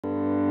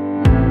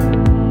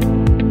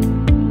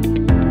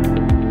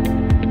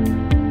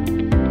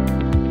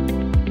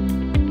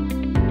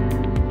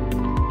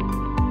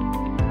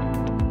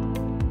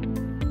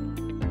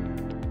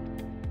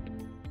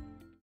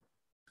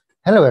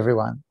Hello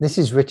everyone, this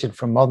is Richard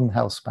from Modern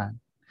Healthspan.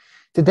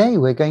 Today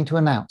we're going to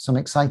announce some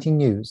exciting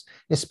news,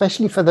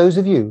 especially for those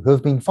of you who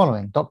have been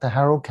following Dr.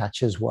 Harold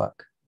Katcher's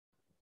work.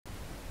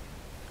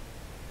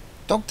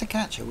 Dr.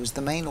 Katcher was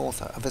the main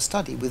author of a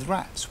study with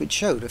rats which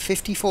showed a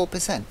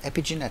 54%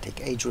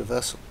 epigenetic age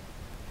reversal.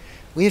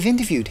 We have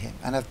interviewed him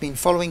and have been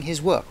following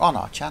his work on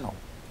our channel.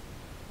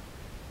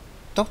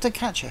 Dr.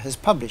 Katcher has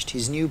published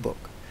his new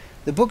book.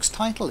 The book's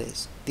title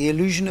is The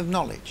Illusion of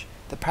Knowledge,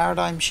 the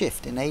Paradigm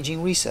Shift in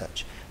Aging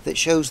Research that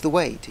shows the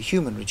way to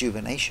human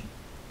rejuvenation.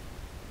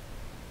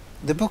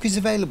 The book is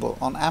available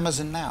on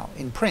Amazon now,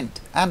 in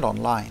print and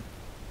online.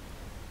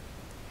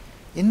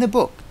 In the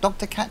book,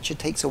 Dr. Katcher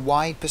takes a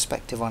wide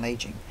perspective on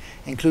aging,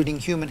 including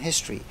human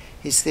history,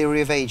 his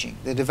theory of aging,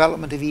 the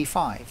development of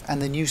E5, and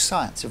the new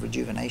science of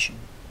rejuvenation.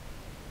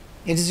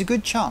 It is a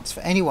good chance for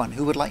anyone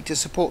who would like to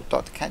support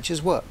Dr.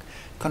 Katcher's work,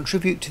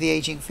 contribute to the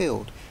aging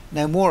field,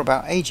 know more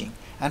about aging,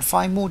 and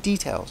find more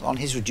details on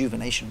his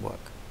rejuvenation work.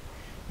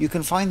 You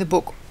can find the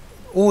book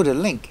order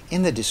link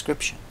in the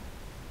description.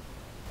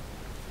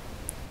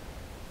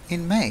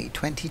 In May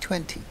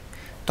 2020,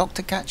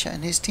 Dr. Katcher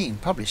and his team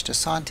published a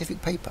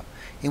scientific paper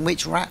in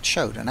which rats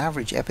showed an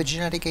average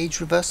epigenetic age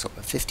reversal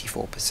of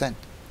 54%.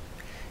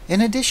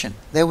 In addition,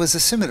 there was a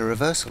similar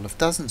reversal of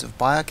dozens of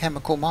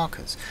biochemical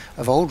markers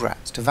of old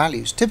rats to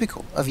values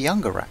typical of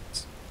younger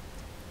rats.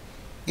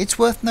 It's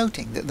worth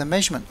noting that the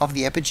measurement of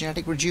the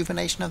epigenetic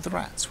rejuvenation of the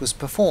rats was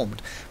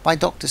performed by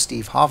Dr.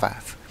 Steve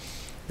Harvath,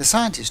 the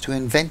scientist who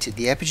invented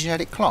the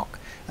epigenetic clock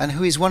and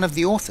who is one of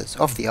the authors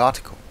of the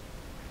article.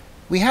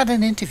 We had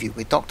an interview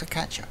with Dr.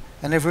 Katcher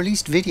and have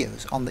released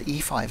videos on the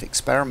E5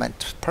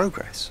 experiment's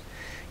progress.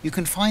 You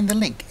can find the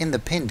link in the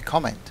pinned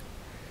comment.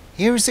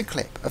 Here is a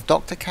clip of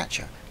Dr.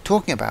 Katcher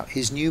talking about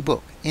his new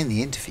book in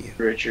the interview.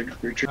 Richard.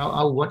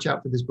 I'll watch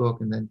out for this book,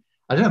 and then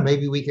I don't know,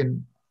 maybe we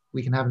can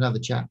have another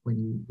chat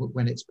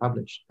when it's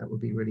published. That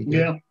would be really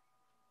good.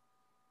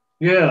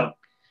 Yeah.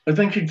 I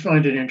think you'd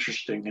find it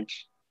interesting.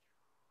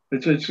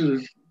 It's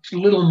a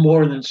little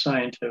more than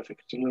scientific.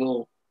 It's a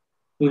little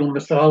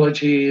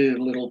mythology, a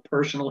little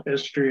personal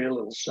history, a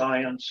little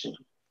science.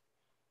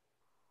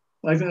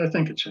 I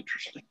think it's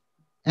interesting.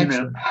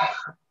 Excellent.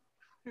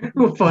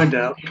 We'll find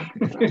out.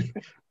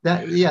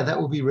 That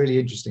will be really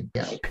interesting.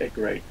 Yeah. Okay,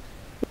 great.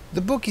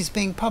 The book is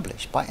being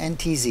published by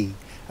NTZ,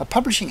 a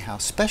publishing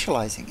house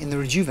specializing in the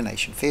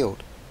rejuvenation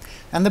field.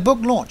 And the book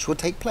launch will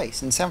take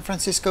place in San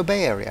Francisco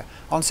Bay Area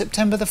on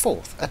September the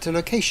 4th at a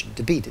location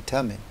to be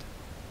determined.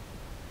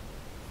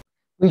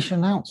 We shall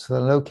announce the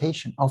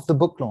location of the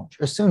book launch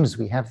as soon as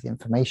we have the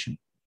information.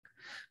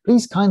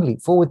 Please kindly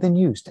forward the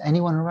news to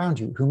anyone around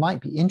you who might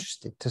be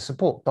interested to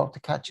support Dr.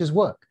 Katcher's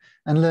work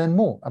and learn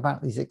more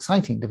about these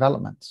exciting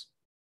developments.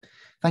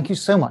 Thank you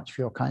so much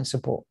for your kind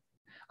support.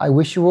 I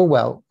wish you all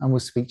well and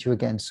will speak to you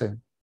again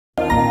soon.